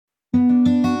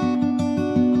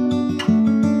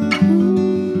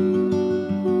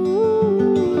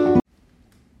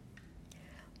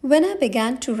When I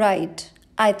began to write,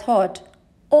 I thought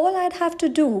all I'd have to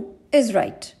do is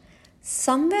write.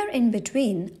 Somewhere in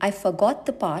between, I forgot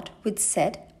the part which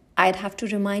said I'd have to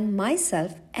remind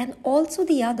myself and also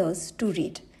the others to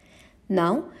read.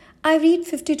 Now, I read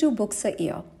 52 books a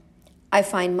year. I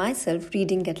find myself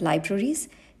reading at libraries,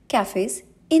 cafes,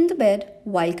 in the bed,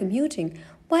 while commuting,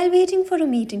 while waiting for a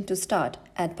meeting to start,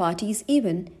 at parties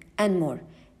even, and more.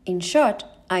 In short,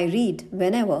 I read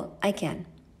whenever I can.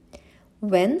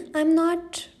 When I'm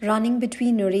not running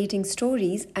between narrating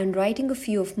stories and writing a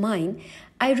few of mine,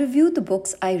 I review the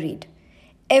books I read.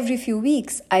 Every few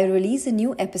weeks, I release a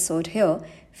new episode here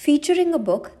featuring a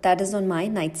book that is on my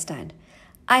nightstand.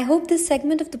 I hope this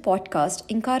segment of the podcast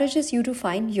encourages you to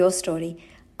find your story.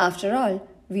 After all,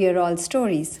 we are all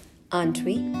stories, aren't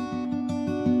we?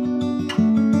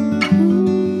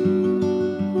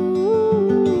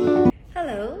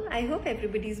 Hello, I hope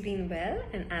everybody's been well,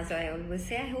 and as I always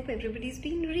say, I hope everybody's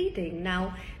been reading.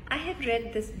 Now, I had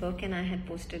read this book and I had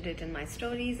posted it in my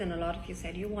stories, and a lot of you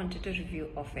said you wanted a review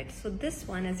of it. So this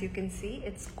one, as you can see,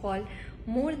 it's called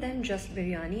More Than Just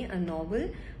Biryani, a novel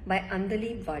by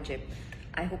Andaleeb Wajid.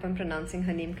 I hope I'm pronouncing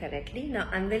her name correctly. Now,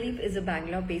 Andaleeb is a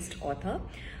Bangalore-based author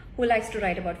who likes to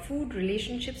write about food,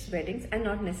 relationships, weddings, and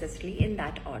not necessarily in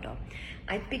that order.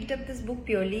 I picked up this book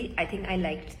purely, I think I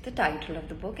liked the title of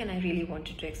the book and I really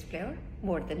wanted to explore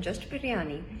More Than Just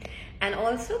Biryani. And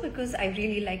also because I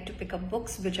really like to pick up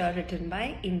books which are written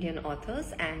by Indian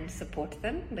authors and support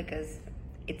them, because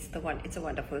it's a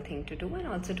wonderful thing to do, and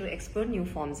also to explore new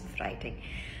forms of writing.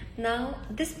 Now,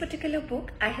 this particular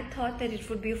book, I had thought that it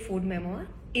would be a food memoir.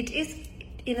 It is,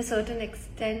 in a certain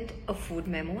extent, a food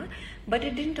memoir, but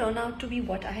it didn't turn out to be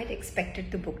what I had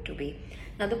expected the book to be.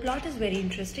 Now, the plot is very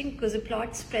interesting because the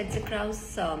plot spreads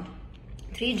across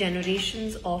three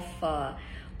generations of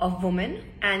women,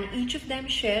 and each of them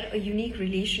share a unique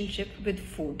relationship with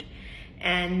food.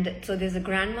 And so there's a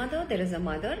grandmother, there is a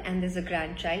mother, and there's a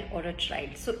grandchild or a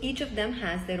child. So each of them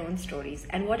has their own stories.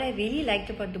 And what I really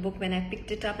liked about the book when I picked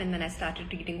it up and when I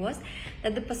started reading was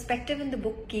that the perspective in the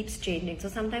book keeps changing. So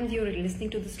sometimes you're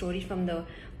listening to the story from the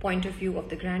point of view of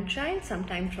the grandchild,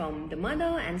 sometimes from the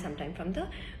mother, and sometimes from the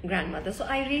grandmother. So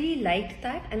I really liked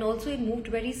that, and also it moved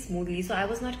very smoothly. So I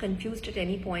was not confused at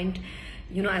any point,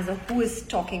 as a who is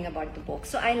talking about the book.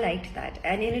 So I liked that.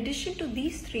 And in addition to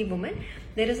these three women,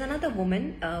 there is another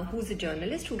woman who's a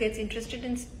journalist who gets interested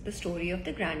in the story of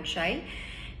the grandchild,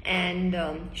 and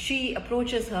she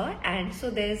approaches her, and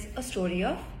so there's a story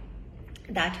of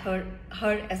that her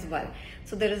as well.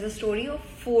 So there is a story of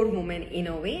four women in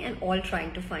a way, and all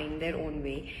trying to find their own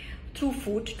way through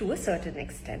food to a certain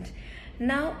extent.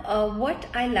 Now, what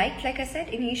I liked, like I said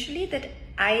initially, that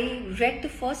I read the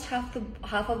first half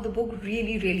of the book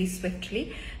really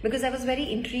swiftly, because I was very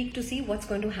intrigued to see what's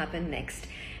going to happen next.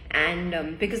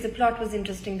 And because the plot was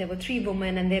interesting, there were three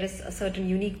women and there is a certain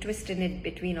unique twist in it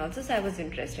between also, so I was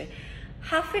interested.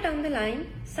 Halfway down the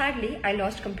line, sadly, I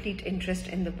lost complete interest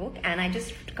in the book, and I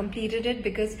just completed it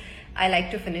because I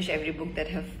like to finish every book that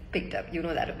I have picked up. You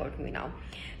know that about me now.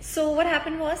 So what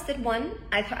happened was that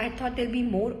I thought there'll be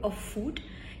more of food.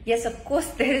 Yes, of course,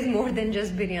 there is more than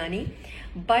just biryani,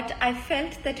 but I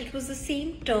felt that it was the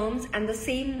same terms and the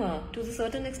same, to a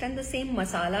certain extent, the same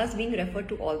masalas being referred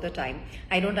to all the time.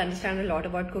 I don't understand a lot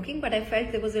about cooking, but I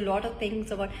felt there was a lot of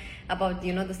things about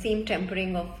the same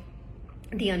tempering of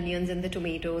the onions and the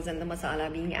tomatoes and the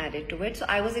masala being added to it. So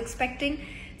I was expecting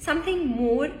something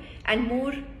more and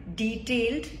more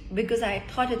detailed, because I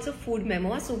thought it's a food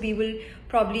memoir, so we will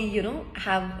probably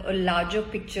have a larger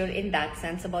picture in that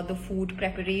sense about the food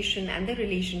preparation and the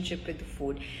relationship with the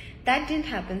food. That didn't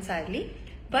happen, sadly.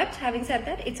 But having said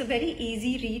that, it's a very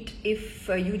easy read if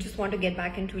you just want to get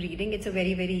back into reading. It's a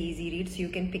very easy read, so you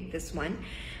can pick this one.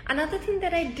 Another thing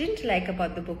that I didn't like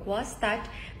about the book was that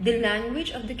the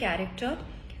language of the character,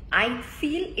 I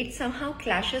feel it somehow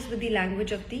clashes with the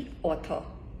language of the author.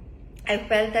 I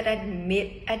felt that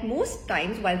at most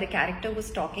times while the character was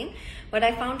talking, but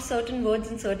I found certain words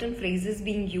and certain phrases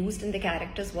being used in the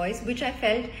character's voice, which I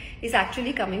felt is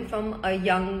actually coming from a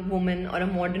young woman or a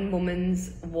modern woman's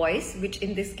voice, which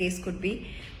in this case could be,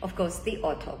 of course, the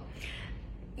author.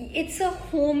 It's a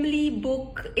homely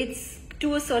book. It's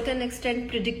to a certain extent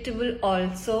predictable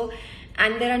also,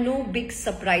 and there are no big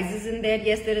surprises in there.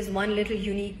 Yes, there is one little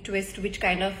unique twist which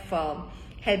kind of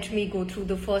helped me go through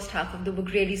the first half of the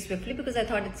book really swiftly, because I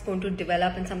thought it's going to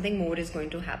develop and something more is going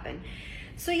to happen.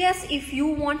 So yes, if you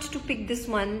want to pick this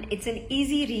one, it's an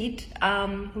easy read.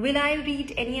 Will I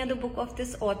read any other book of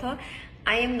this author?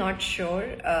 I am not sure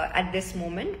at this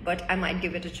moment, but I might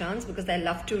give it a chance because I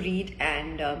love to read,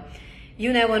 and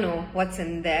you never know what's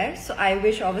in there. So I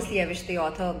wish the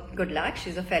author good luck.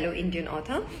 She's a fellow Indian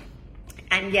author.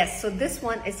 And yes, so this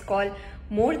one is called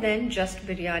More Than Just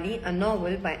Biryani, a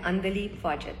novel by Andaleeb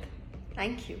Wajid.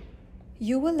 Thank you.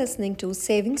 You were listening to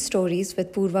Saving Stories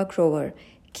with Purva Grover.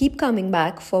 Keep coming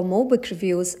back for more book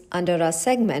reviews under our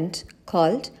segment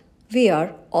called We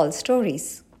Are All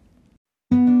Stories.